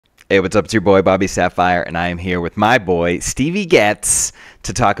Hey, what's up? It's your boy, Bobby Sapphire, and I am here with my boy, Steviegets,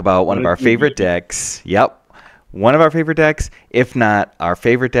 to talk about one of our favorite decks. Yep, one of our favorite decks, if not our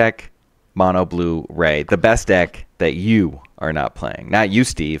favorite deck, Mono Blue Ray, the best deck that you are not playing. Not you,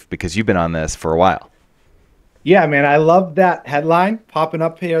 Steve, because you've been on this for a while. Yeah, man, I love that headline popping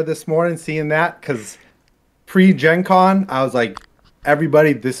up here this morning, seeing that, because pre-Gen Con, I was like,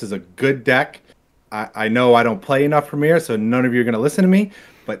 everybody, this is a good deck. I know I don't play enough Premier, so none of you are going to listen to me,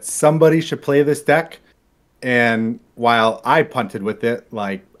 but somebody should play this deck. And while I punted with it,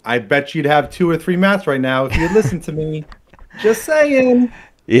 like, I bet you'd have 2 or 3 mats right now if you'd listen to me. Just saying.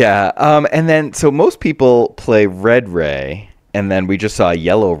 Yeah, and then, so most people play Red Ray, and then we just saw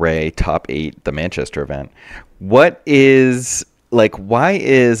Yellow Ray top 8 the Manchester event. Why is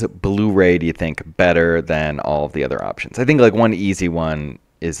Blue Ray, do you think, better than all of the other options? I think, like, one easy one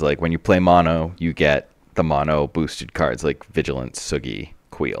is, like, when you play Mono, you get the Mono boosted cards, like Vigilance, Sugi,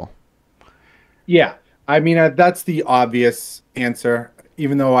 Queel. Yeah, I mean, that's the obvious answer,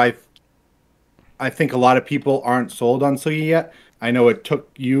 even though I think a lot of people aren't sold on Sugi yet. I know it took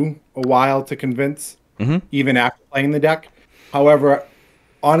you a while to convince, even after playing the deck. However,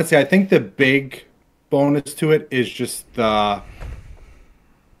 honestly, I think the big bonus to it is just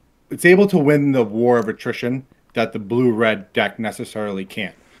it's able to win the war of attrition that the blue-red deck necessarily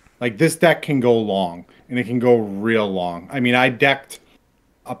can't. Like, this deck can go long, and it can go real long. I mean, I decked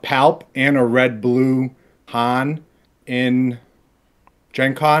a Palp and a red-blue Han in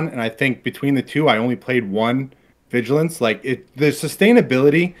Gen Con, and I think between the two, I only played one Vigilance. Like, the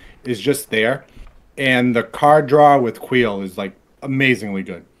sustainability is just there, and the card draw with Queel is, like, amazingly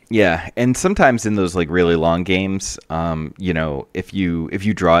good. Yeah, and sometimes in those, like, really long games, you know, if you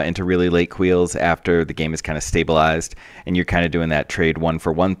draw into really late Queels after the game is kind of stabilized and you're kind of doing that trade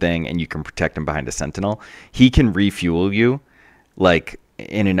 1-for-1 thing and you can protect him behind a Sentinel, he can refuel you, like,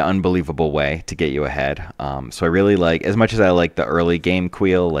 in an unbelievable way to get you ahead. So I really like, as much as I like the early game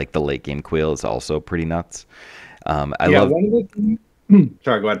Queel, like, the late game Queel is also pretty nuts. I love.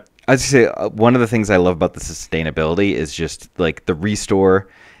 Sorry, go ahead. I was going to say, one of the things I love about the sustainability is just, like, the restore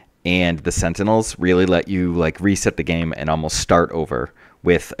and the Sentinels really let you, like, reset the game and almost start over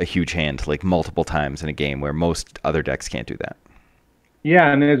with a huge hand, like, multiple times in a game, where most other decks can't do that.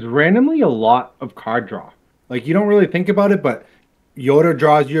 Yeah, and there's randomly a lot of card draw. Like, you don't really think about it, but Yoda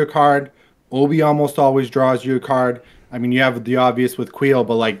draws you a card. Obi almost always draws you a card. I mean, you have the obvious with Queel,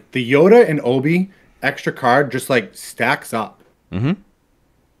 but, like, the Yoda and Obi extra card just, like, stacks up.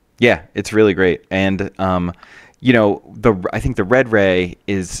 Yeah, it's really great. And you know, I think the Red Ray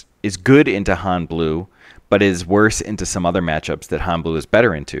is good into Han Blue, but is worse into some other matchups that Han Blue is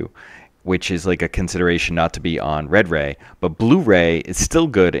better into, which is, like, a consideration not to be on Red Ray. But Blue Ray is still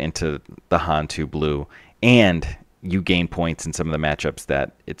good into the Han 2 Blue, and you gain points in some of the matchups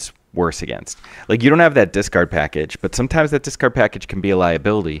that it's worse against. Like, you don't have that discard package, but sometimes that discard package can be a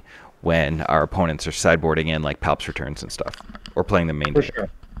liability when our opponents are sideboarding in, like, Palps returns and stuff, or playing the main For deck. sure.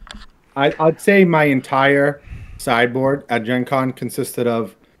 I'd say my entire sideboard at Gen Con consisted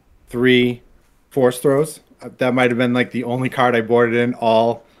of 3 Force Throws. That might have been, like, the only card I boarded in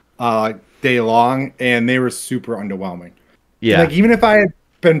all day long, and they were super underwhelming. Yeah. Like, even if I had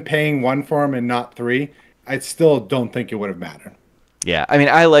been paying 1 for them and not 3, I still don't think it would have mattered. Yeah, I mean,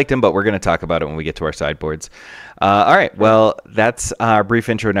 I liked him, but we're going to talk about it when we get to our sideboards. All right, well, that's our brief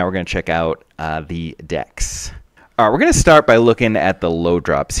intro. Now we're going to check out the decks. All right, we're going to start by looking at the low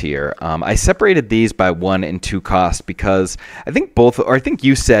drops here. I separated these by 1 and 2 cost because I think I think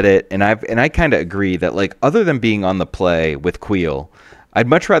you said it, and I kind of agree that, like, other than being on the play with Queel, I'd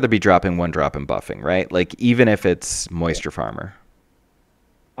much rather be dropping 1 drop and buffing, right? Like, even if it's Moisture Farmer.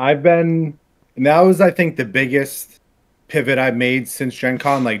 And that was, I think, the biggest pivot I've made since Gen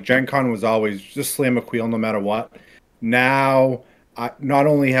Con. Like, Gen Con was always just slam a Queel no matter what. Now, not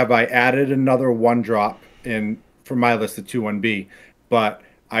only have I added another 1 drop in for my list of 2-1B, but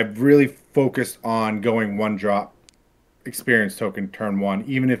I've really focused on going 1 drop experience token turn 1,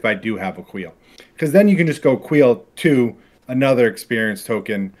 even if I do have a Queel. Because then you can just go Queel 2, another experience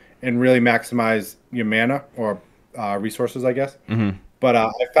token, and really maximize your mana or resources, I guess. But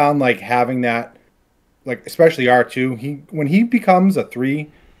I found, like, having that, like, especially R2, when he becomes a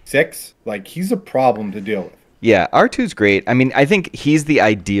 3/6, like, he's a problem to deal with. Yeah, R2's great. I mean, I think he's the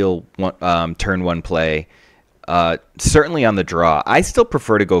ideal turn 1 play. Certainly on the draw. I still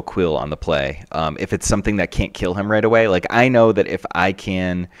prefer to go Queel on the play if it's something that can't kill him right away. Like, I know that if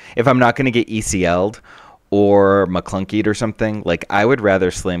I'm not going to get ECL'd or McClunkied or something, like, I would rather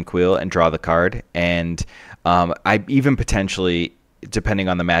slam Queel and draw the card. And I even potentially, depending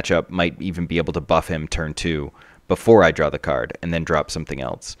on the matchup, might even be able to buff him turn 2 before I draw the card and then drop something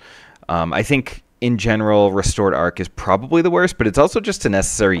else. I think in general, Restored Arc is probably the worst, but it's also just a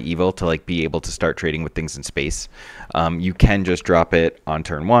necessary evil to like be able to start trading with things in space. You can just drop it on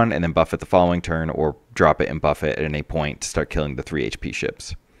turn 1 and then buff it the following turn, or drop it and buff it at any point to start killing the 3 HP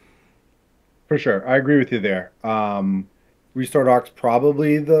ships. For sure. I agree with you there. Restored Arc's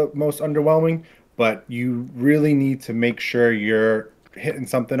probably the most underwhelming, but you really need to make sure you're hitting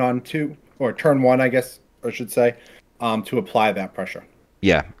something on 2, or turn 1, I guess I should say, to apply that pressure.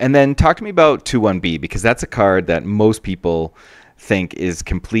 Yeah, and then talk to me about 2-1B, because that's a card that most people think is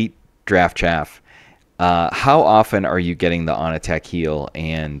complete draft chaff. How often are you getting the on-attack heal,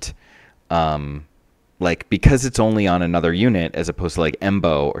 and like, because it's only on another unit as opposed to like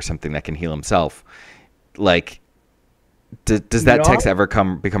Embo or something that can heal himself, like, does that text ever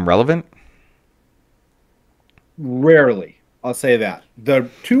become relevant? Rarely. I'll say that. The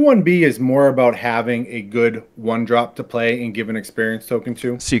 2-1B is more about having a good 1-drop to play and give an experience token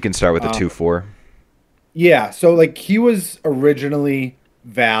to. So you can start with a 2-4. Yeah, so like he was originally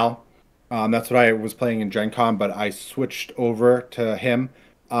Val. That's what I was playing in Gen Con, but I switched over to him.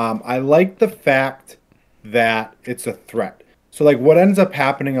 I like the fact that it's a threat. So like what ends up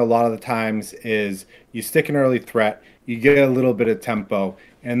happening a lot of the times is you stick an early threat, you get a little bit of tempo,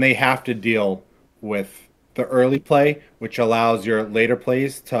 and they have to deal with the early play, which allows your later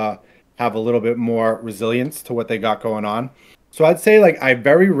plays to have a little bit more resilience to what they got going on. So I'd say like I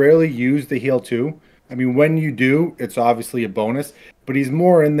very rarely use the heal 2. I mean, when you do, it's obviously a bonus, but he's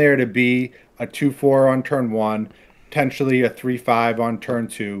more in there to be a 2-4 on turn 1, potentially a 3-5 on turn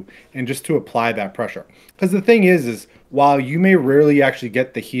 2, and just to apply that pressure. Because the thing is while you may rarely actually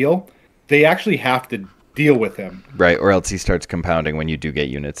get the heal, they actually have to deal with him. Right, or else he starts compounding when you do get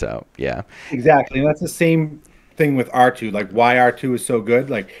units out. Yeah. Exactly. And that's the same thing with R2. Like why R2 is so good.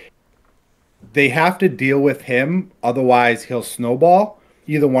 Like they have to deal with him, otherwise he'll snowball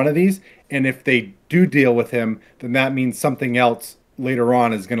either one of these. And if they do deal with him, then that means something else later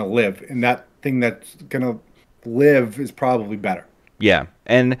on is going to live. And that thing that's going to live is probably better. Yeah.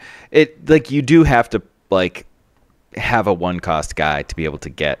 And it like you do have to like have a 1-cost guy to be able to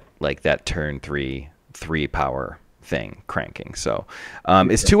get like that turn 3 power thing cranking. So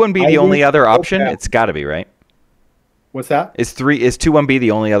is 2-1B the only other option? It's got to be, right? What's that? Is 2-1B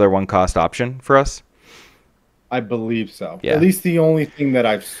the only other 1-cost option for us? I believe so. Yeah. At least the only thing that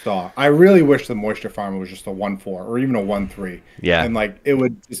I've saw. I really wish the Moisture Farmer was just a 1-4 or even a 1-3. Yeah. And like it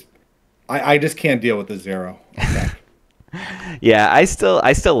would just I just can't deal with the 0. Okay. Yeah, I still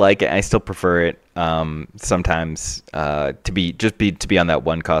like it. I still prefer it sometimes to be on that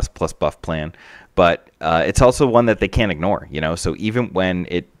 1-cost plus buff plan. But it's also one that they can't ignore, you know? So even when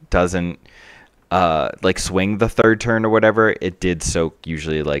it doesn't like swing the 3rd turn or whatever, it did soak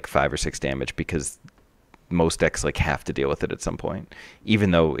usually like 5 or 6 damage, because most decks like have to deal with it at some point,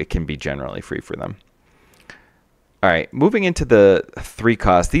 even though it can be generally free for them. All right, moving into the 3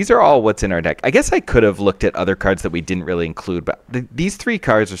 cost. These are all what's in our deck. I guess I could have looked at other cards that we didn't really include, but these 3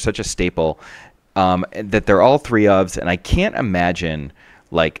 cards are such a staple that they're all 3-ofs, and I can't imagine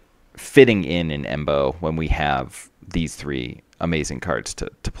like fitting in Embo when we have these 3 amazing cards to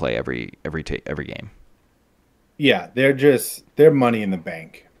play every game. Yeah, they're money in the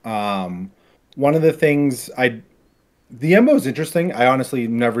bank. One of the things the Embo is interesting. I honestly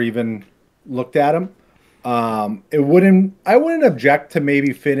never even looked at him. I wouldn't object to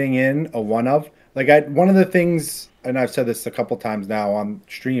maybe fitting in a 1-of. Like one of the things, and I've said this a couple times now on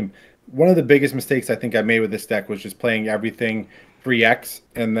stream, one of the biggest mistakes I think I made with this deck was just playing everything 3x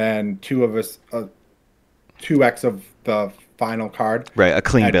and then 2x of the final card. Right, a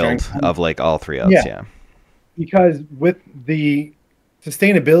clean build of like all 3-ofs. Yeah. Because with the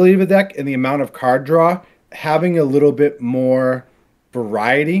sustainability of the deck and the amount of card draw, having a little bit more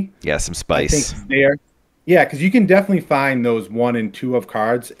variety. Yeah, some spice. I think there. Yeah, because you can definitely find those 1 and 2 of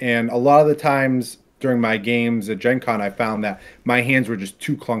cards. And a lot of the times during my games at Gen Con, I found that my hands were just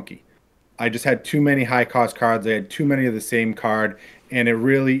too clunky. I just had too many high-cost cards. I had too many of the same card. And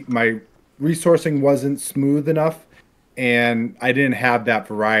my resourcing wasn't smooth enough. And I didn't have that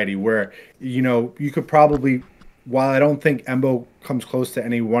variety where, you know, you could probably, while I don't think Embo comes close to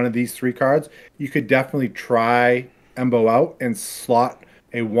any one of these 3 cards, you could definitely try Embo out and slot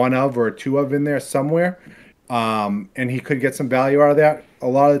a 1-of or a 2-of in there somewhere. And he could get some value out of that. A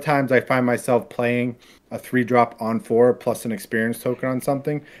lot of the times I find myself playing a 3-drop on 4 plus an experience token on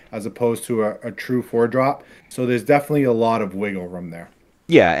something as opposed to a true 4-drop. So there's definitely a lot of wiggle room there.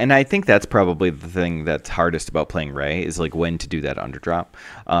 Yeah, and I think that's probably the thing that's hardest about playing Ray is like when to do that underdrop.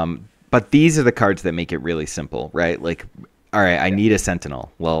 But these are the cards that make it really simple, right? Like, all right, I need a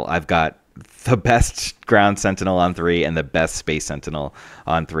Sentinel. Well, I've got the best ground sentinel on 3 and the best space sentinel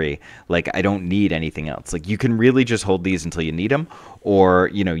on 3. Like, I don't need anything else. Like, you can really just hold these until you need them, or,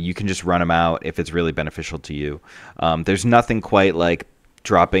 you know, you can just run them out if it's really beneficial to you. There's nothing quite like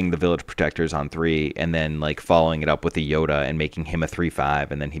dropping the village protectors on 3 and then like following it up with a Yoda and making him a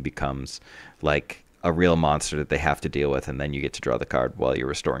 3/5, and then he becomes like a real monster that they have to deal with, and then you get to draw the card while you're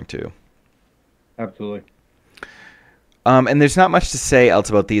restoring 2. Absolutely. And there's not much to say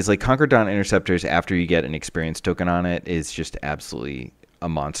else about these. Like, Conquer Dawn Interceptors, after you get an experience token on it, is just absolutely a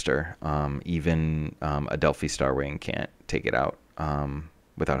monster. Even a Delphi Starwing can't take it out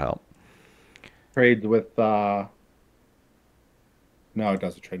without help. Trades with no, it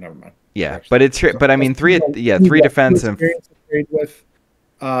doesn't trade. Never mind. Yeah, but I mean, 3 defense and trade with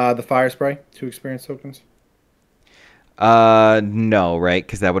the Fire Spray, 2 experience tokens. no, right?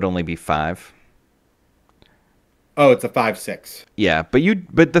 Because that would only be 5. Oh, it's a 5/6. Yeah,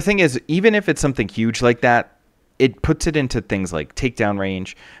 but the thing is, even if it's something huge like that, it puts it into things like takedown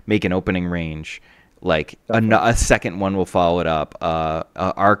range, make an opening range, like a second one will follow it up,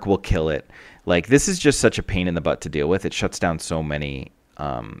 arc will kill it. Like, this is just such a pain in the butt to deal with. It shuts down so many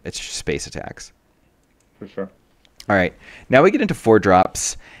it's just space attacks. For sure. All right, now we get into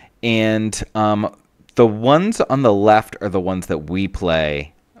 4-drops, and the ones on the left are the ones that we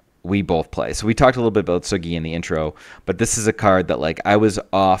both play. So we talked a little bit about Sugi in the intro, but this is a card that, like, I was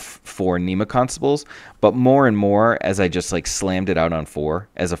off for Nema Constables, but more and more as I just like slammed it out on 4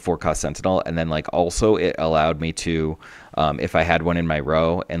 as a 4-cost Sentinel, and then like also it allowed me to, if I had one in my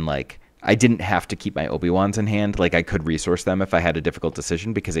row, and like I didn't have to keep my Obi-Wans in hand, like I could resource them if I had a difficult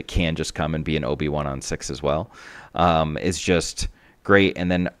decision, because it can just come and be an Obi-Wan on 6 as well. Is just great.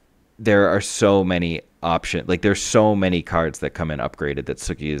 And then there are so many options. Like, there's so many cards that come in upgraded that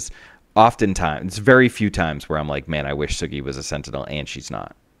Sugi is oftentimes, it's very few times where I'm like, man, I wish Sugi was a Sentinel, and she's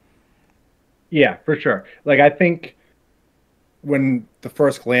not. Yeah, for sure. Like, I think when the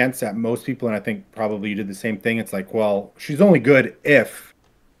first glance at most people, and I think probably you did the same thing, it's like, well, she's only good if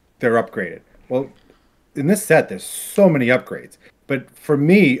they're upgraded. Well, in this set, there's so many upgrades. But for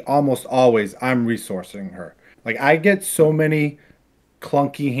me, almost always, I'm resourcing her. Like, I get so many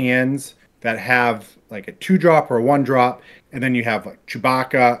clunky hands that have like a 2-drop or a 1-drop, and then you have like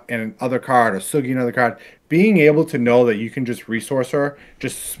Chewbacca and another card, or Sugi another card. Being able to know that you can just resource her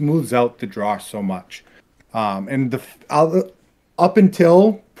just smooths out the draw so much. And up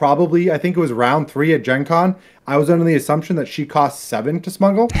until probably, I think it was round 3 at Gen Con, I was under the assumption that she cost 7 to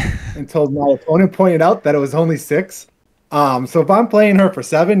smuggle until my opponent pointed out that it was only 6. So if I'm playing her for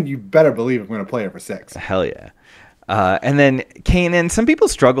 7, you better believe I'm going to play her for 6. Hell yeah. And then Kanan, some people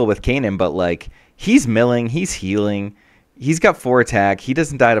struggle with Kanan, but like, he's milling, he's healing, he's got 4 attack, he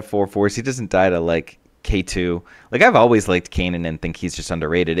doesn't die to 4 force, he doesn't die to like K2. Like, I've always liked Kanan and think he's just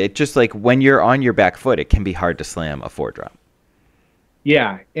underrated. It just, like, when you're on your back foot, it can be hard to slam a 4-drop.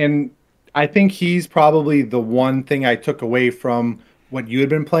 Yeah, and I think he's probably the one thing I took away from what you had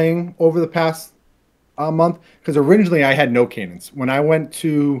been playing over the past month, because originally I had no Kanans. When I went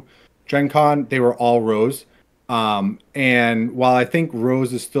to Gen Con, they were all Rose. And while I think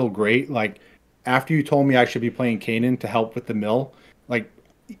Rose is still great, like, after you told me I should be playing Kanan to help with the mill, like,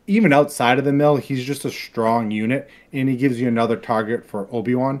 even outside of the mill, he's just a strong unit, and he gives you another target for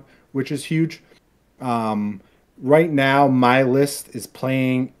Obi-Wan, which is huge. Right now, my list is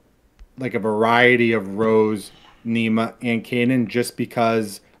playing like a variety of Rose, Nema, and Kanan, just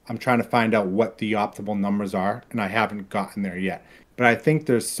because I'm trying to find out what the optimal numbers are, and I haven't gotten there yet. But I think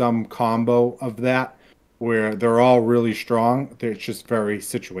there's some combo of that where they're all really strong. It's just very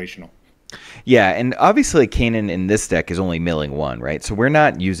situational. Yeah, and obviously Kanan in this deck is only milling 1, right? So we're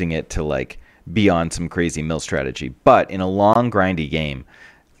not using it to like be on some crazy mill strategy. But in a long, grindy game,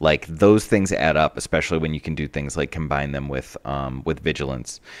 like, those things add up, especially when you can do things like combine them with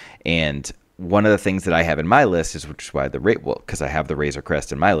vigilance. And one of the things that I have in my list is, which is why because I have the Razor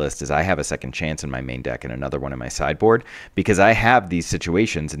Crest in my list, is I have a second chance in my main deck and another one in my sideboard, because I have these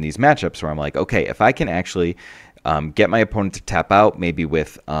situations and these matchups where I'm like, okay, if I can actually get my opponent to tap out, maybe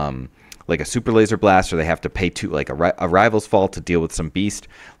with like a super laser blast, or they have to pay 2, like a rival's fall to deal with some beast,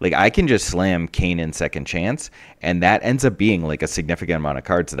 like, I can just slam Kanan second chance, and that ends up being like a significant amount of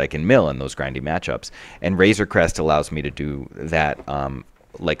cards that I can mill in those grindy matchups. And Razor Crest allows me to do that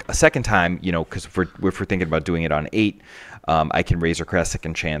like a second time, you know, because if we're thinking about doing it on 8, I can Razor Crest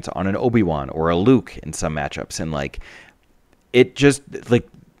second chance on an Obi-Wan or a Luke in some matchups. And like, it just, like,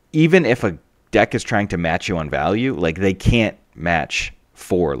 even if a deck is trying to match you on value, like, they can't match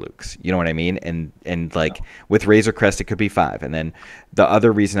 4 Lukes. You know what I mean? And like with Razor Crest, it could be 5. And then the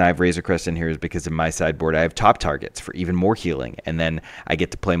other reason I have Razor Crest in here is because in my sideboard, I have top targets for even more healing. And then I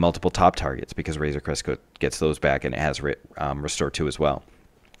get to play multiple top targets because Razor Crest gets those back, and it has Restore 2 as well.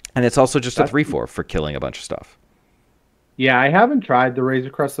 And it's also just a 3/4 for killing a bunch of stuff. Yeah, I haven't tried the Razor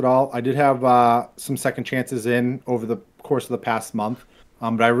Crest at all. I did have some second chances in over the course of the past month,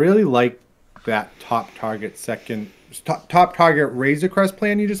 but I really like that top target Razor Crest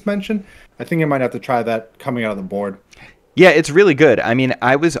plan you just mentioned. I think I might have to try that coming out of the board. Yeah, it's really good. I mean,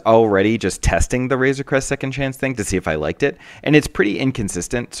 I was already just testing the Razor Crest second chance thing to see if I liked it, and it's pretty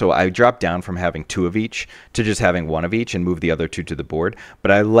inconsistent. So I dropped down from having 2 of each to just having 1 of each and moved the other 2 to the board.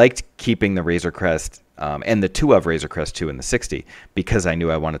 But I liked keeping the Razor Crest and the 2 of Razor Crest 2 in the 60 because I knew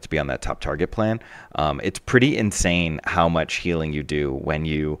I wanted to be on that top target plan. It's pretty insane how much healing you do when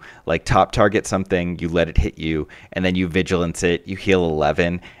you like top target something, you let it hit you, and then you vigilance it, you heal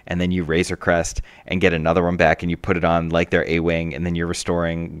 11, and then you Razor Crest and get another one back, and you put it on like their A-wing, and then you're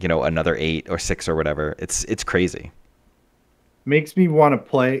restoring, you know, another 8 or 6 or whatever. It's crazy. Makes me want to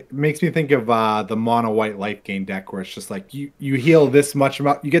play. Makes me think of the mono white life gain deck, where it's just like you heal this much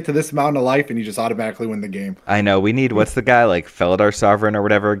amount, you get to this amount of life, and you just automatically win the game. I know. We need, what's the guy, like Felidar Sovereign or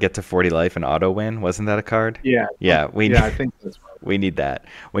whatever, get to 40 life and auto win. Wasn't that a card? Yeah. Yeah. I think that's right. We need that.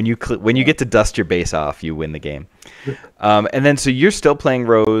 When you get to dust your base off, you win the game. And then so you're still playing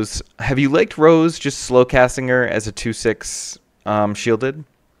Rose. Have you liked Rose, just slow casting her as a 2/6 shielded?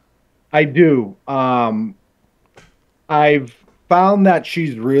 I do. I've found that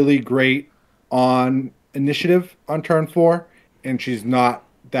she's really great on initiative on turn 4, and she's not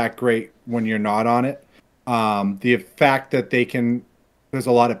that great when you're not on it. The fact that there's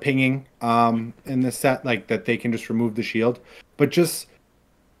a lot of pinging in this set, like that they can just remove the shield, but just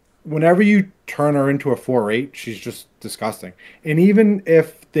whenever you turn her into a 4/8, she's just disgusting. And even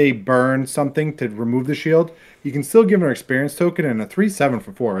if they burn something to remove the shield, you can still give her an experience token, and a 3/7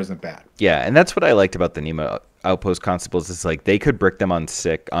 for 4 isn't bad. Yeah, and that's what I liked about the Nemo Outpost Constables. Is like they could brick them on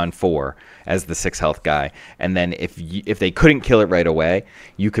 4 as the 6 health guy, and then if they couldn't kill it right away,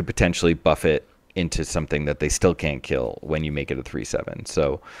 you could potentially buff it into something that they still can't kill when you make it a 3/7.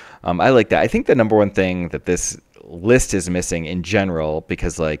 So I like that. I think the number one thing that this list is missing in general,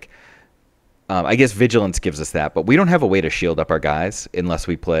 because like I guess Vigilance gives us that, but we don't have a way to shield up our guys unless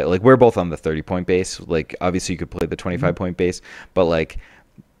we play, like we're both on the 30-point base. Like obviously you could play the 25-point base, but like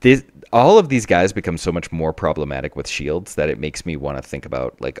all of these guys become so much more problematic with shields that it makes me want to think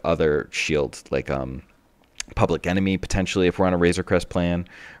about like other shields, like Public Enemy potentially if we're on a Razor Crest plan,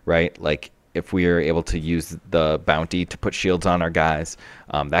 right? Like if we are able to use the bounty to put shields on our guys,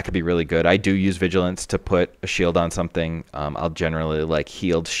 that could be really good. I do use Vigilance to put a shield on something. I'll generally like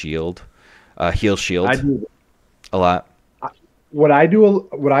heal shield a lot. What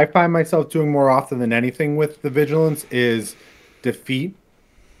I find myself doing more often than anything with the Vigilance is defeat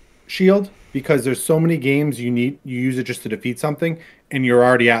shield, because there's so many games you use it just to defeat something, and you're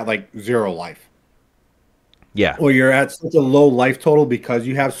already at like 0 life. Yeah. Or you're at such a low life total because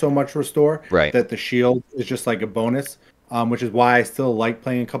you have so much restore, right, that the shield is just like a bonus, which is why I still like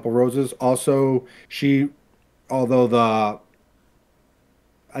playing a couple Roses. Also,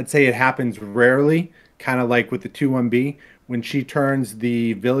 I'd say it happens rarely, kind of like with the 2/1B, when she turns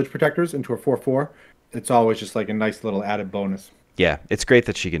the Village Protectors into a 4/4, it's always just like a nice little added bonus. Yeah, it's great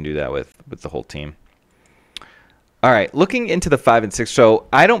that she can do that with the whole team. All right, looking into the 5 and 6. So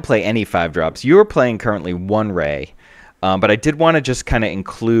I don't play any 5-drops. You're playing currently 1 Ray, but I did want to just kind of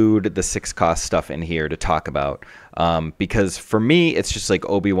include the 6-cost stuff in here to talk about, because for me, it's just like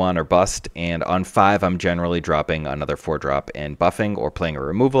Obi-Wan or bust, and on 5, I'm generally dropping another 4-drop and buffing, or playing a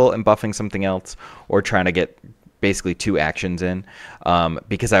removal and buffing something else, or trying to get basically 2 actions in,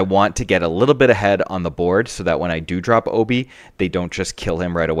 because I want to get a little bit ahead on the board so that when I do drop Obi, they don't just kill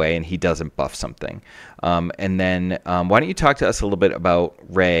him right away and he doesn't buff something. And then why don't you talk to us a little bit about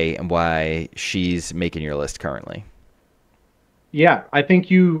Rey and why she's making your list currently? Yeah, I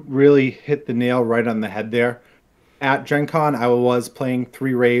think you really hit the nail right on the head there. At Gen Con, I was playing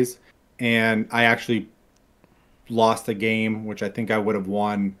 3 Reys, and I actually lost a game, which I think I would have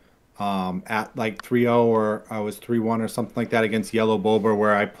won at like 3-0, or I was 3-1 or something like that against Yellow Boba,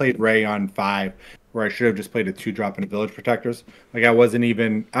 where I played Rey on 5, where I should have just played a 2-drop into Village Protectors. Like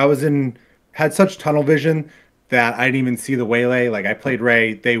had such tunnel vision that I didn't even see the waylay. Like I played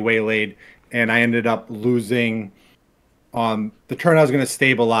Rey, they waylaid, and I ended up losing on the turn I was going to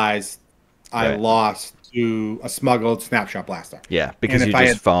stabilize. I lost to a smuggled Snapshot Blaster. Yeah, because you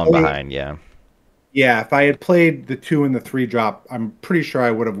just fallen behind, yeah. Yeah, if I had played the 2 and the 3-drop, I'm pretty sure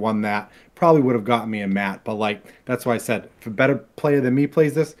I would have won that probably would have gotten me a mat. But like that's why I said, if a better player than me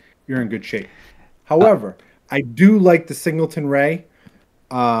plays this, you're in good shape. However, I do like the Singleton Ray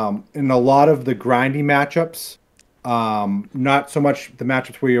in a lot of the grindy matchups. Not so much the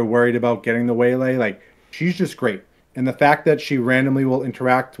matchups where you're worried about getting the waylay. Like she's just great, and the fact that she randomly will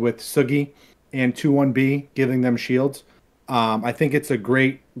interact with Sugi and 2-1B, giving them shields. I think it's a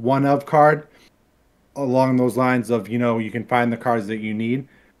great one of card along those lines of you can find the cards that you need,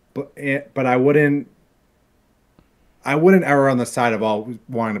 but I wouldn't err on the side of all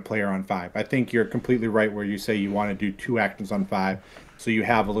wanting to play her on 5. I think you're completely right where you say you want to do 2 actions on 5, so you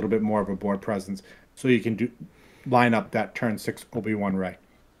have a little bit more of a board presence, so you can line up that turn 6 Obi-Wan Ray.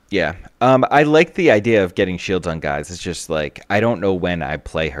 Yeah. I like the idea of getting shields on guys. It's just like I don't know when I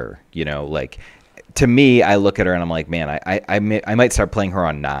play her. Like to me, I look at her and I'm like, man, I might start playing her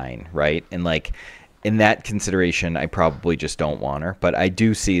on 9, right? And like in that consideration, I probably just don't want her. But I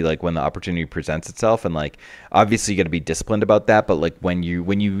do see like when the opportunity presents itself, and like obviously you got to be disciplined about that. But like when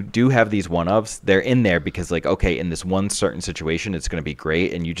you do have these one-ofs, they're in there because like, okay, in this one certain situation, it's going to be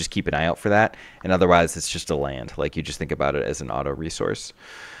great, and you just keep an eye out for that. And otherwise, it's just a land. Like you just think about it as an auto resource.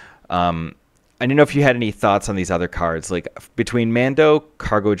 I don't know if you had any thoughts on these other cards, like between Mando,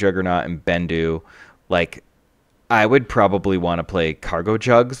 Cargo Juggernaut, and Bendu. Like I would probably want to play Cargo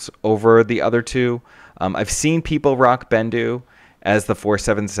Jugs over the other two. I've seen people rock Bendu as the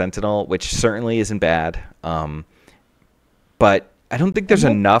 4/7 Sentinel, which certainly isn't bad. But I don't think there's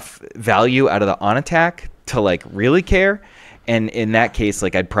enough value out of the on attack to like really care. And in that case,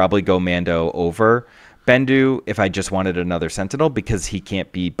 like I'd probably go Mando over Bendu if I just wanted another Sentinel, because he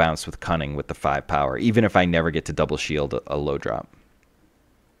can't be bounced with Cunning with the 5 power, even if I never get to double shield a low drop.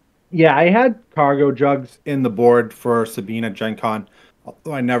 Yeah, I had Cargo Jugs in the board for Sabine at Gen Con,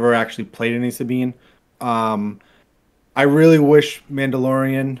 although I never actually played any Sabine. I really wish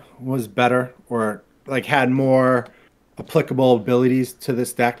Mandalorian was better, or like had more applicable abilities to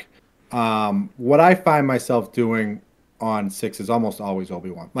this deck. What I find myself doing on 6 is almost always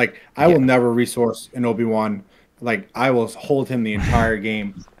Obi-Wan. Like I will never resource an Obi-Wan. Like I will hold him the entire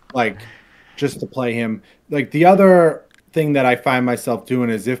game, like just to play him. Like the other thing that I find myself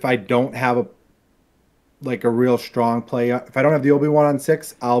doing is if I don't have a real strong play, if I don't have the Obi-Wan on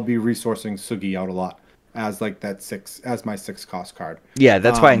 6, I'll be resourcing Sugi out a lot as like that 6 as my 6 cost card. Yeah,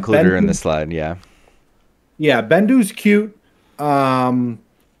 that's why I included her in the slide. Yeah, Bendu's cute.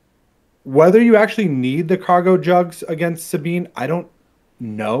 Whether you actually need the Cargo Jugs against Sabine, I don't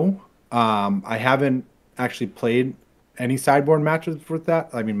know. I haven't actually played any sideboard matches with that.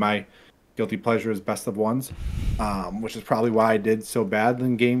 I mean, my guilty pleasure is best of ones, which is probably why I did so bad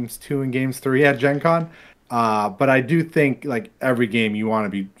in games 2 and games 3 at Gen Con. But I do think like every game you want to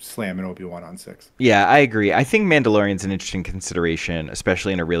be slamming Obi-Wan on 6. Yeah, I agree. I think Mandalorian's an interesting consideration,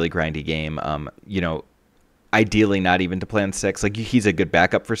 especially in a really grindy game. Ideally not even to play on 6. Like he's a good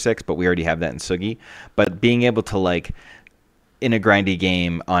backup for 6, but we already have that in Sugi. But being able to like in a grindy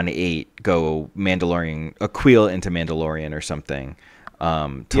game on 8 go Mandalorian, a Queel into Mandalorian or something.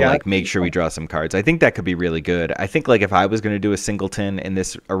 Like make sure we draw some cards. I think that could be really good. I think like if I was going to do a singleton in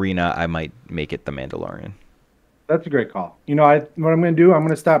this arena, I might make it the Mandalorian. That's a great call. What I'm going to do, I'm going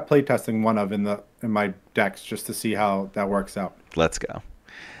to stop playtesting one of in my decks just to see how that works out. Let's go.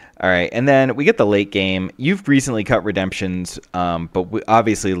 All right, and then we get the late game. You've recently cut Redemptions, but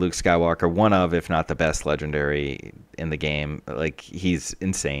obviously Luke Skywalker, one of, if not the best legendary in the game. Like, he's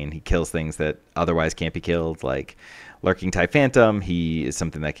insane. He kills things that otherwise can't be killed, like Lurking TIE Phantom. He is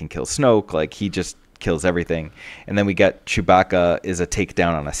something that can kill Snoke. Like, he just kills everything. And then we got Chewbacca is a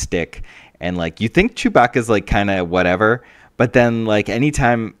takedown on a stick. And, like, you think Chewbacca's, like, kind of whatever, but then, like,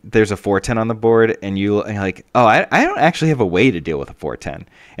 anytime there's a 410 on the board and you're like, oh, I don't actually have a way to deal with a 410.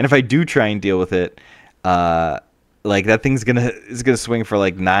 And if I do try and deal with it, like, that thing's is gonna swing for,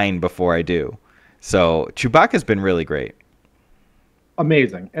 like, 9 before I do. So Chewbacca's been really great.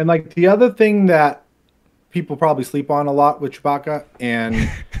 Amazing. And, like, the other thing that people probably sleep on a lot with Chewbacca, and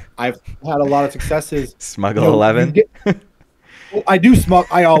I've had a lot of success is... Smuggle 11? I do smuggle.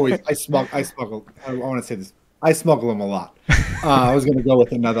 I smuggle. I want to say this. I smuggle them a lot. I was going to go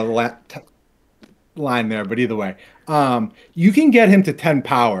with another line there, but either way, you can get him to 10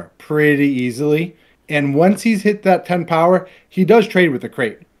 power pretty easily. And once he's hit that 10 power, he does trade with the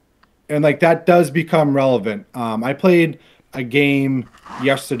crate. And like that does become relevant. I played a game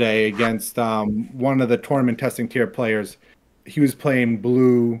yesterday against one of the tournament testing tier players. He was playing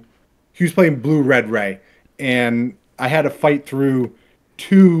blue red ray. And I had to fight through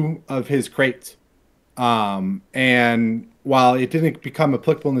 2 of his crates. And while it didn't become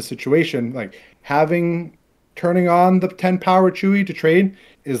applicable in the situation, like having turning on the 10 power Chewy to trade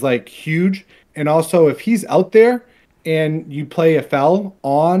is like huge. And also, if he's out there and you play a fell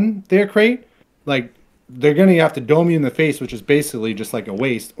on their crate, like they're gonna have to dome you in the face, which is basically just like a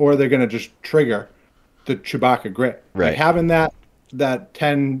waste, or they're gonna just trigger the Chewbacca grit. Like Right. having that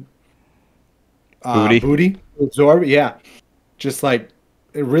 10 Booty. booty absorb, yeah, just like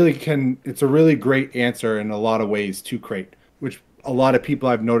it really can. It's a really great answer in a lot of ways to crate, which a lot of people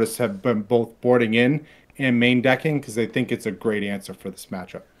I've noticed have been both boarding in and main decking because they think it's a great answer for this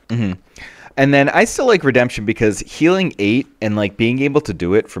matchup. And then I still like Redemption because healing 8 and like being able to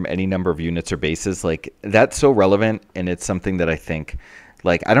do it from any number of units or bases, like that's so relevant, and it's something that I think,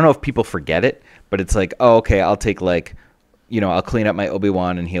 like, I don't know if people forget it, but it's like, oh, okay, I'll take like, I'll clean up my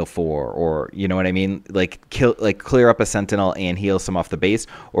Obi-Wan and heal 4, or you know what I mean? Like clear up a Sentinel and heal some off the base,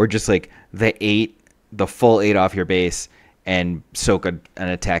 or just like the full 8 off your base and soak an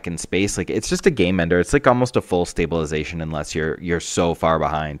attack in space. Like it's just a game ender. It's like almost a full stabilization unless you're so far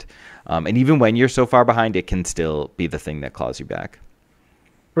behind. And even when you're so far behind, it can still be the thing that claws you back.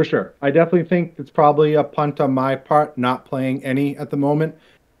 For sure. I definitely think it's probably a punt on my part, not playing any at the moment.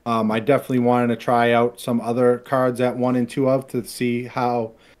 I definitely wanted to try out some other cards at 1 and 2 of to see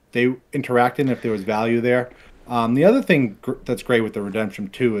how they interacted and if there was value there. The other thing that's great with the Redemption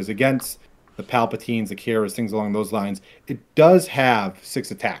 2 is against the Palpatines, the Kiras, things along those lines, it does have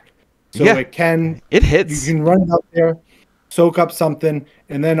 6 attack. So Yeah, it hits. You can run it out there, soak up something,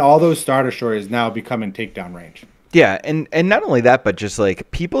 and then all those starter stories now become in takedown range. Yeah, and not only that, but just like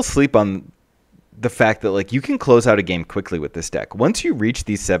people sleep on the fact that like you can close out a game quickly with this deck. Once you reach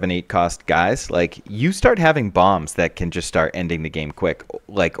these 7-8 cost guys, like you start having bombs that can just start ending the game quick.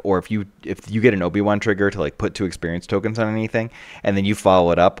 Like, or if you get an Obi-Wan trigger to like put 2 experience tokens on anything, and then you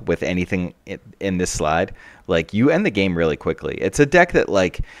follow it up with anything in this slide, like you end the game really quickly. It's a deck that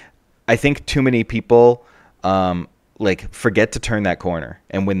like I think too many people like forget to turn that corner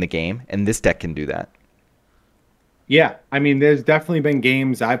and win the game, and this deck can do that. Yeah, I mean, there's definitely been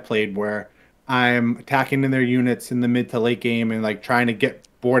games I've played where I'm attacking in their units in the mid to late game and like trying to get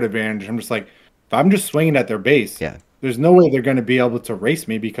board advantage. I'm just like, if I'm just swinging at their base, Yeah. there's no way they're going to be able to race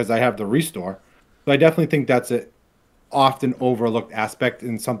me because I have the restore. So I definitely think that's a often overlooked aspect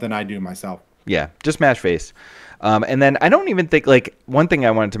and something I do myself. Yeah, just match face. And then I don't even think, like, one thing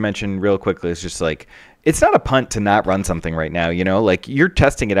I wanted to mention real quickly is just, like, it's not a punt to not run something right now, Like, you're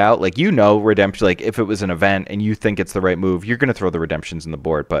testing it out. Like, Redemption, like, if it was an event and you think it's the right move, you're going to throw the Redemptions in the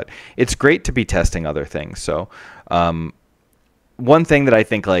board. But it's great to be testing other things. So, one thing that I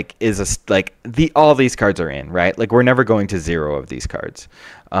think, like, is, all these cards are in, right? Like, we're never going to 0 of these cards.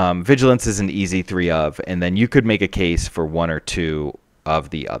 Vigilance is an easy 3 of, and then you could make a case for 1 or 2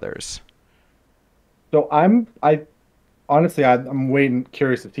 of the others. So I'm waiting,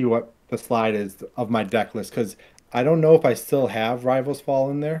 curious to see what the slide is of my deck list because I don't know if I still have Rivals Fall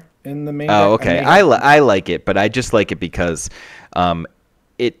in there in the main deck. Oh, okay. I like it, but I just like it because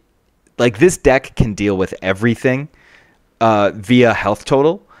it like this deck can deal with everything via health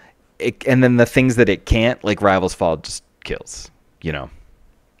total, and then the things that it can't, like Rivals Fall, just kills.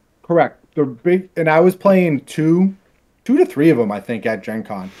 Correct. And I was playing two to 3 of them, I think, at Gen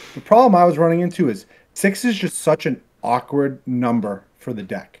Con. The problem I was running into is 6 is just such an awkward number for the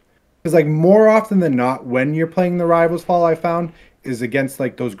deck. Because, like, more often than not, when you're playing the Rivals Fall, I found, is against,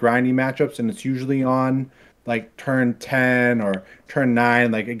 like, those grindy matchups, and it's usually on, like, turn 10 or turn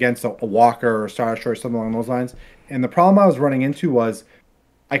 9, like, against a Walker or Starshow or something along those lines. And the problem I was running into was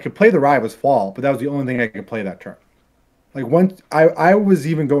I could play the Rivals Fall, but that was the only thing I could play that turn. Like, once I was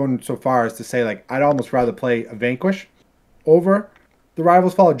even going so far as to say, like, I'd almost rather play a Vanquish over the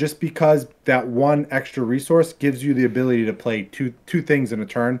Rivals Fall just because that one extra resource gives you the ability to play two things in a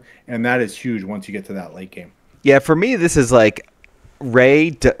turn, and that is huge once you get to that late game. Yeah, for me, this is like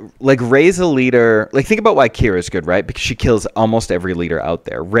Rey's a leader. Like, think about why Kira's good, right? Because she kills almost every leader out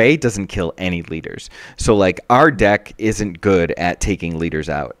there. Rey doesn't kill any leaders. So, like, our deck isn't good at taking leaders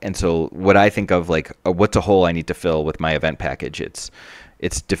out. And so what I think of, like, what's a hole I need to fill with my event package,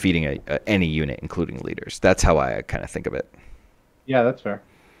 it's defeating any unit, including leaders. That's how I kind of think of it. Yeah, that's fair.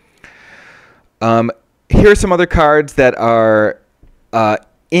 Here are some other cards that are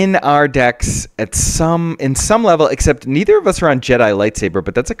in our decks in some level, except neither of us are on Jedi Lightsaber,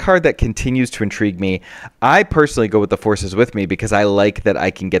 but that's a card that continues to intrigue me. I personally go with the Forces with me because I like that I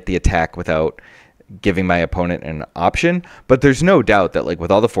can get the attack without giving my opponent an option. But there's no doubt that, like,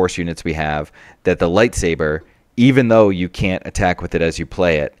 with all the Force units we have, that the Lightsaber, even though you can't attack with it as you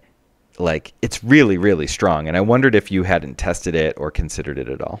play it, like, it's really, really strong. And I wondered if you hadn't tested it or considered it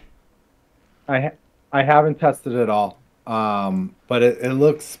at all. I haven't tested it at all. But it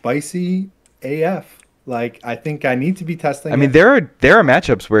looks spicy AF. Like, I think I need to be I testing mean, it. there are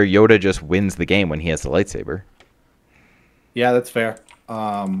matchups where Yoda just wins the game when he has the lightsaber. Yeah, that's fair.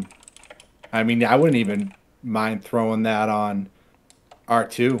 Um, I mean, I wouldn't even mind throwing that on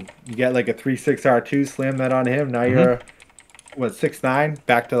R2. You get like a 3/6 R2, slam that on him. Now Hmm. you're what 6/9,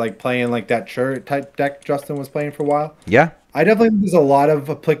 back to like playing like that church type deck Justin was playing for a while. Yeah, I definitely think there's a lot of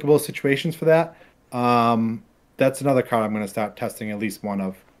applicable situations for that. Um, that's another card I'm going to start testing at least one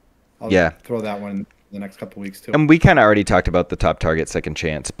of. I'll yeah. throw that one in the next couple weeks too. And we kind of already talked about the top target second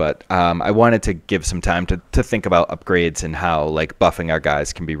chance, but I wanted to give some time to think about upgrades and how like buffing our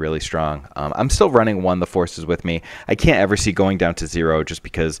guys can be really strong. I'm still running one the forces with me. I can't ever see going down to 0 just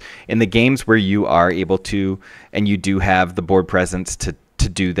because in the games where you are able to and you do have the board presence to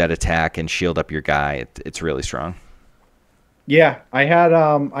do that attack and shield up your guy, it's really strong. Yeah, I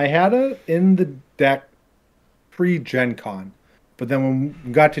had it in the deck pre Gen Con. But then when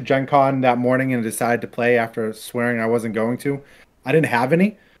we got to Gen Con that morning and decided to play after swearing I wasn't going to, I didn't have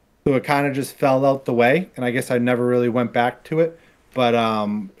any. So it kind of just fell out the way. And I guess I never really went back to it. But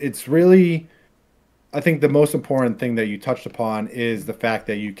it's really, I think the most important thing that you touched upon is the fact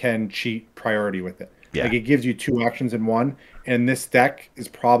that you can cheat priority with it. Yeah. Like it gives you two actions in one. And this deck is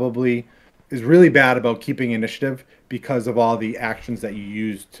really bad about keeping initiative because of all the actions that you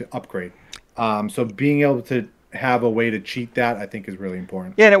use to upgrade. So being able to have a way to cheat that, I think, is really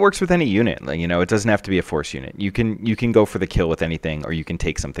important. Yeah, and it works with any unit. Like, it doesn't have to be a force unit. You can go for the kill with anything, or you can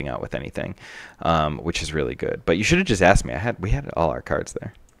take something out with anything, which is really good. But you should have just asked me. We had all our cards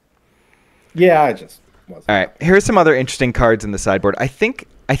there. Yeah, I just wasn't. All right, here's some other interesting cards in the sideboard. I think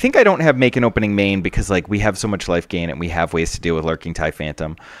I don't have make an opening main because like we have so much life gain and we have ways to deal with Lurking TIE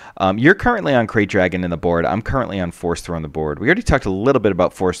Phantom. You're currently on Crate Dragon in the board. I'm currently on Force Throw on the board. We already talked a little bit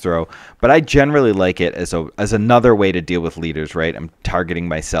about Force Throw, but I generally like it as another way to deal with leaders. Right, I'm targeting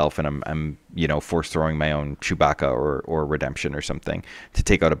myself and I'm force throwing my own Chewbacca or Redemption or something to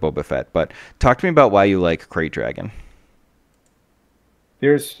take out a Boba Fett. But talk to me about why you like Crate Dragon.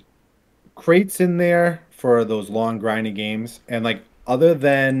 There's crates in there for those long grindy games, and like other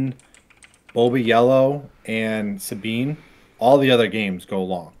than Bulba Yellow and Sabine, all the other games go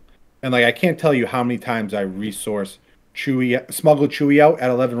long. And like I can't tell you how many times I resource smuggle Chewie out at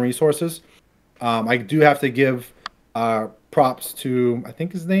 11 resources. I do have to give props to, I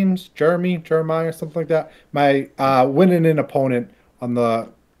think his name's Jeremiah or something like that. My winning an opponent on the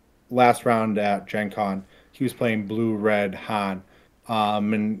last round at Gen Con. He was playing Blue Red Han.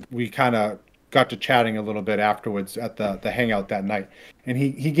 And we kind of got to chatting a little bit afterwards at the hangout that night. And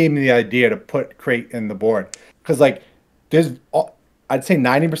he gave me the idea to put Crate in the board. Because, like, I'd say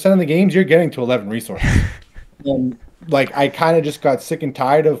 90% of the games you're getting to 11 resources. And, like, I kind of just got sick and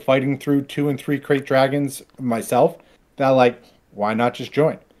tired of fighting through 2 and 3 Crate Dragons myself. That, like, why not just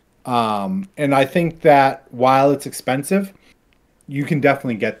join? And I think that while it's expensive, you can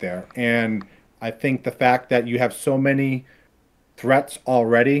definitely get there. And I think the fact that you have so many threats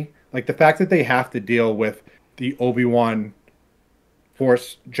already, like the fact that they have to deal with the Obi-Wan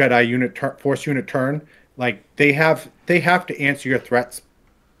Force Jedi unit Force unit turn, like they have to answer your threats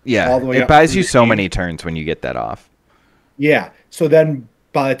Yeah, all the way it up buys through you the so game. many turns when you get that off. Yeah. So then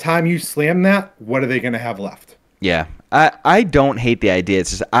by the time you slam that, what are they going to have left? Yeah, I don't hate the idea.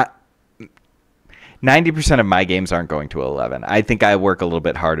 It's just 90% of my games aren't going to 11. I think I work a little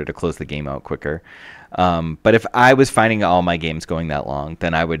bit harder to close the game out quicker. But if I was finding all my games going that long,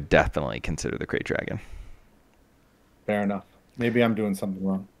 then I would definitely consider the Crate Dragon. Fair enough. Maybe I'm doing something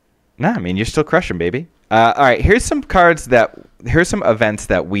wrong. Nah, I mean, you're still crushing, baby. All right, here's some events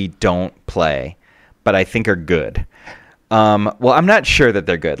that we don't play, but I think are good. Well, I'm not sure that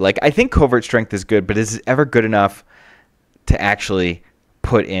they're good. Like, I think Covert Strength is good, but is it ever good enough to actually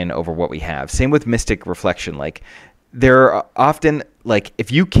put in over what we have? Same with Mystic Reflection. Like, there are often, like, if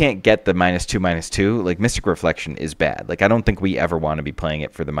you can't get the -2/-2, like, Mystic Reflection is bad. Like, I don't think we ever want to be playing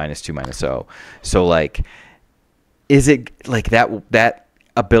it for the -2/-0. So, like, is it, like, that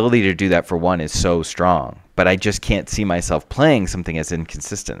ability to do that for one is so strong, but I just can't see myself playing something as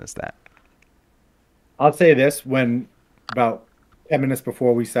inconsistent as that. I'll say this, when about 10 minutes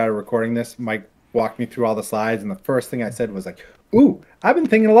before we started recording this, Mike walked me through all the slides, and the first thing I said was like, ooh, I've been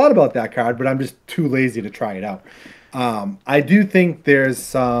thinking a lot about that card, but I'm just too lazy to try it out. I do think there's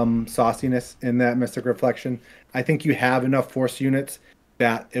some sauciness in that Mystic Reflection. I think you have enough force units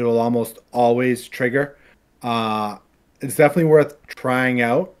that it will almost always trigger. It's definitely worth trying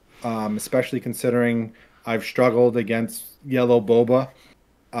out, especially considering I've struggled against Yellow Boba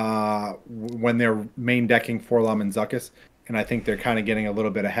when they're main decking Forlom and Zuckuss. and I think they're kind of getting a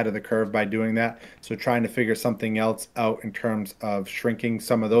little bit ahead of the curve by doing that. So trying to figure something else out in terms of shrinking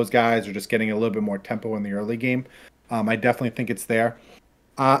some of those guys or just getting a little bit more tempo in the early game. I definitely think it's there.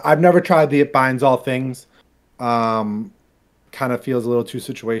 I've never tried the It Binds All Things. Kind of feels a little too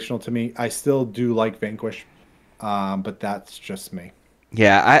situational to me. I still do like Vanquish, but that's just me.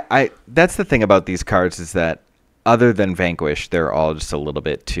 Yeah, I that's the thing about these cards is that other than Vanquish, they're all just a little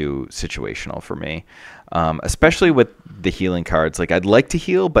bit too situational for me. Especially with the healing cards. Like, I'd like to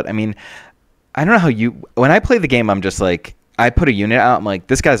heal, but I mean, I don't know how you... When I play the game, I'm just like... I put a unit out, I'm like,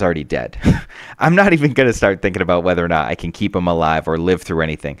 this guy's already dead. I'm not even going to start thinking about whether or not I can keep him alive or live through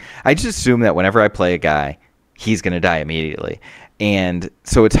anything. I just assume that whenever I play a guy, he's going to die immediately. And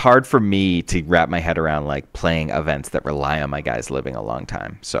so it's hard for me to wrap my head around like playing events that rely on my guys living a long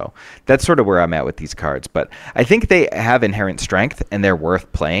time. So that's sort of where I'm at with these cards. But I think they have inherent strength and they're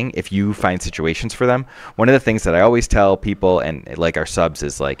worth playing if you find situations for them. One of the things that I always tell people and like our subs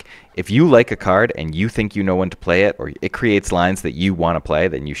is like, if you like a card and you think you know when to play it or it creates lines that you want to play,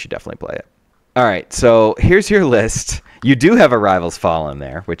 then you should definitely play it. All right, so here's your list. You do have a Rivals Fall in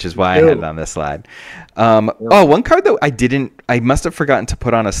there, which is why I had it on this slide. Oh, one card that I must have forgotten to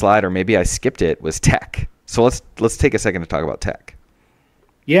put on a slide, or maybe I skipped it, was Tech. So let's take a second to talk about Tech.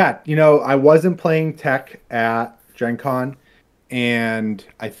 Yeah, I wasn't playing Tech at Gen Con, and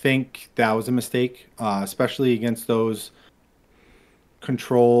I think that was a mistake, especially against those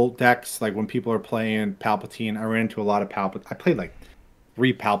control decks. Like when people are playing Palpatine, I ran into a lot of Palpatine. I played like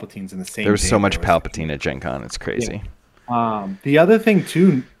 3 Palpatines in the same. There was so much Palpatine at Gen Con, it's crazy. Yeah. The other thing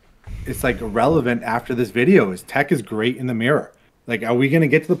too, it's like irrelevant after this video, is Tech is great in the mirror. Like, are we going to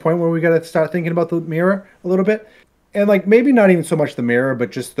get to the point where we got to start thinking about the mirror a little bit? And like maybe not even so much the mirror,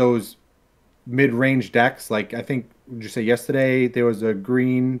 but just those mid-range decks. Like I think, would you say yesterday there was a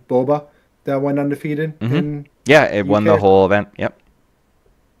green Boba that went undefeated? Mm-hmm. Yeah, it won the whole event. Yep.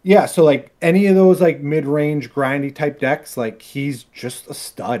 Yeah, so like any of those like mid-range grindy type decks, like he's just a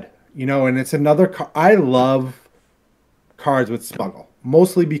stud, and it's another I love cards with Smuggle,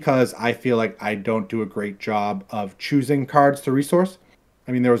 mostly because I feel like I don't do a great job of choosing cards to resource.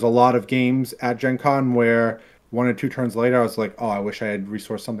 I mean, there was a lot of games at Gen Con where 1 or 2 turns later, I was like, oh, I wish I had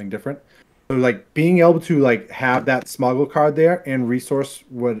resourced something different. So like being able to like have that Smuggle card there and resource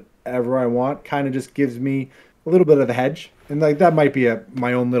whatever I want kind of just gives me a little bit of the hedge. And like that might be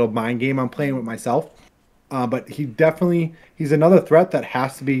my own little mind game I'm playing with myself. But he's another threat that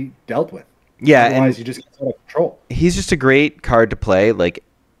has to be dealt with. Yeah, otherwise you just get out of control. He's just a great card to play. Like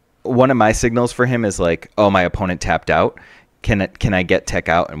one of my signals for him is like, oh, my opponent tapped out. Can I get Tech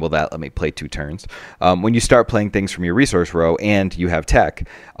out, and will that let me play 2 turns? When you start playing things from your resource row and you have Tech,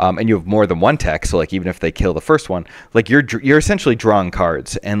 and you have more than one Tech, so like even if they kill the first one, like you're essentially drawing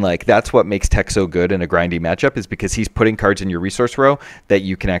cards, and like that's what makes Tech so good in a grindy matchup, is because he's putting cards in your resource row that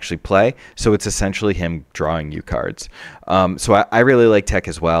you can actually play. So it's essentially him drawing you cards. So I really like Tech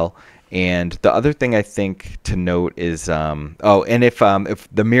as well. And the other thing I think to note is, and if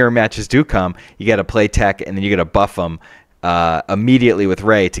the mirror matches do come, you got to play Tech, and then you got to buff them immediately with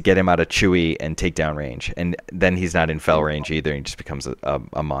Ray to get him out of Chewy and takedown range, and then he's not in fell range either. He just becomes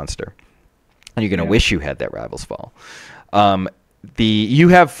a monster. And you're gonna wish you had that Rivals Fall. You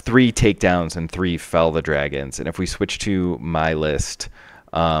have 3 takedowns and 3 fell the dragons, and if we switch to my list,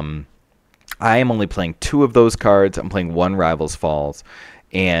 I am only playing 2 of those cards. I'm playing 1 Rivals Falls.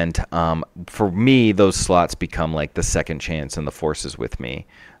 And for me, those slots become like the second chance and the forces with me.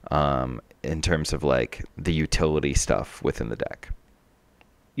 In terms of like the utility stuff within the deck.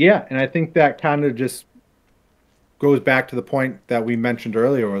 Yeah, and I think that kind of just goes back to the point that we mentioned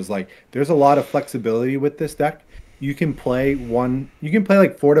earlier, was like there's a lot of flexibility with this deck. You can play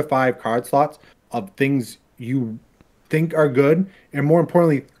like 4 to 5 card slots of things you think are good, and more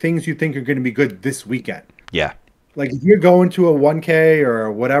importantly, things you think are going to be good this weekend. Yeah. Like if you're going to a 1K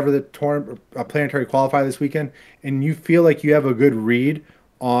or whatever the a planetary qualifier this weekend, and you feel like you have a good read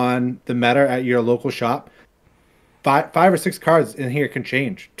on the meta at your local shop, 5 or 6 cards in here can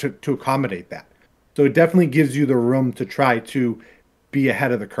change to accommodate that. So it definitely gives you the room to try to be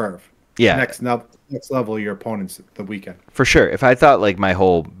ahead of the curve. Yeah. Next level your opponents the weekend. For sure. If I thought like my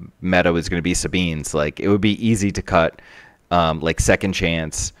whole meta was going to be Sabine's, like it would be easy to cut like second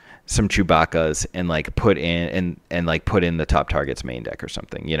chance, some Chewbacca's, and like put in the top target's main deck or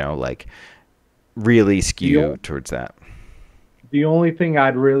something, like really skew towards that. The only thing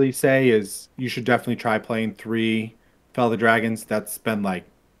I'd really say is you should definitely try playing 3 Fell the Dragons. That's been like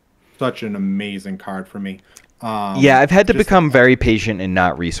such an amazing card for me. Yeah, I've had to become very patient in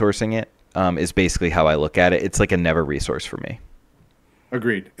not resourcing it, is basically how I look at it. It's like a never resource for me.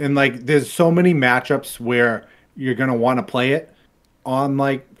 Agreed. And like there's so many matchups where you're gonna want to play it on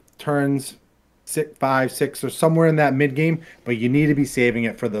like turns 6, 5, 6, or somewhere in that mid game, but you need to be saving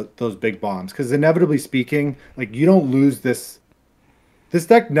it for those big bombs because inevitably speaking, like you don't lose this. This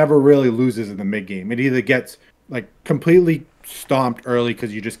deck never really loses in the mid game. It either gets like completely stomped early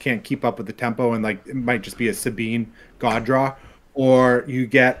because you just can't keep up with the tempo and like it might just be a Sabine God draw, or you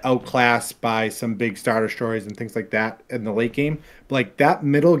get outclassed by some big starter stories and things like that in the late game. But like that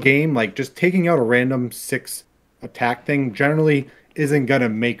middle game, like just taking out a random 6 attack thing generally isn't gonna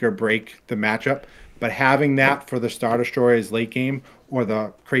make or break the matchup. But having that for the starter stories late game or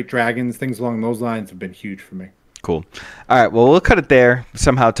the crate dragons, things along those lines have been huge for me. Cool. All right. Well, we'll cut it there.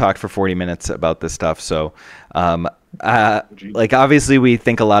 Somehow talked for 40 minutes about this stuff. So, like obviously we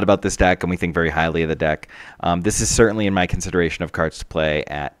think a lot about this deck and we think very highly of the deck. This is certainly in my consideration of cards to play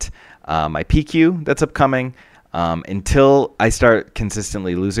at my PQ that's upcoming. Until I start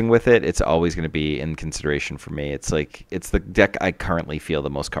consistently losing with it, it's always going to be in consideration for me. It's like it's the deck I currently feel the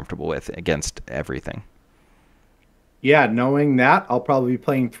most comfortable with against everything. Yeah, knowing that, I'll probably be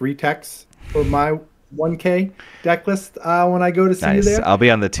playing 3 techs for my 1K deck list when I go to see you there. I'll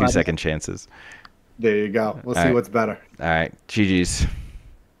be on the 2-second chances. There you go. We'll see what's better. All right. GG's.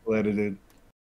 Later, dude.